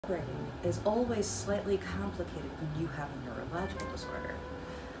Brain is always slightly complicated when you have a neurological disorder,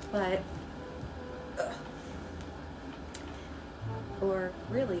 but or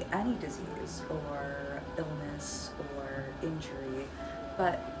really any disease or illness or injury.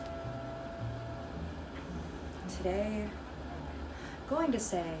 But today, I'm going to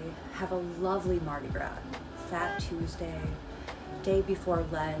say, have a lovely Mardi Gras, Fat Tuesday, day before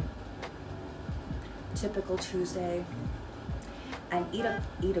Lent, typical Tuesday, and eat a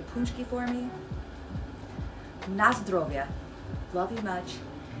Pączki for me. Na zdrowie. Love you much.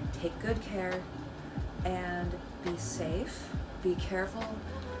 Take good care and be safe. Be careful.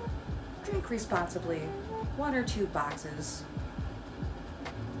 Drink responsibly. 1 or 2 boxes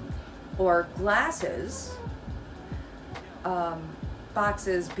or glasses.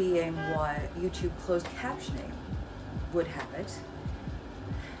 Boxes being what YouTube closed captioning would have it,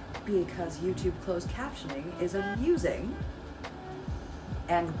 because YouTube closed captioning is amusing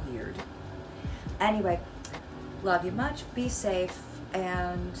and weird. Anyway, love you much, be safe,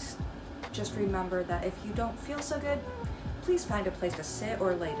 and just remember that if you don't feel so good, please find a place to sit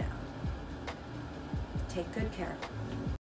or lay down. Take good care.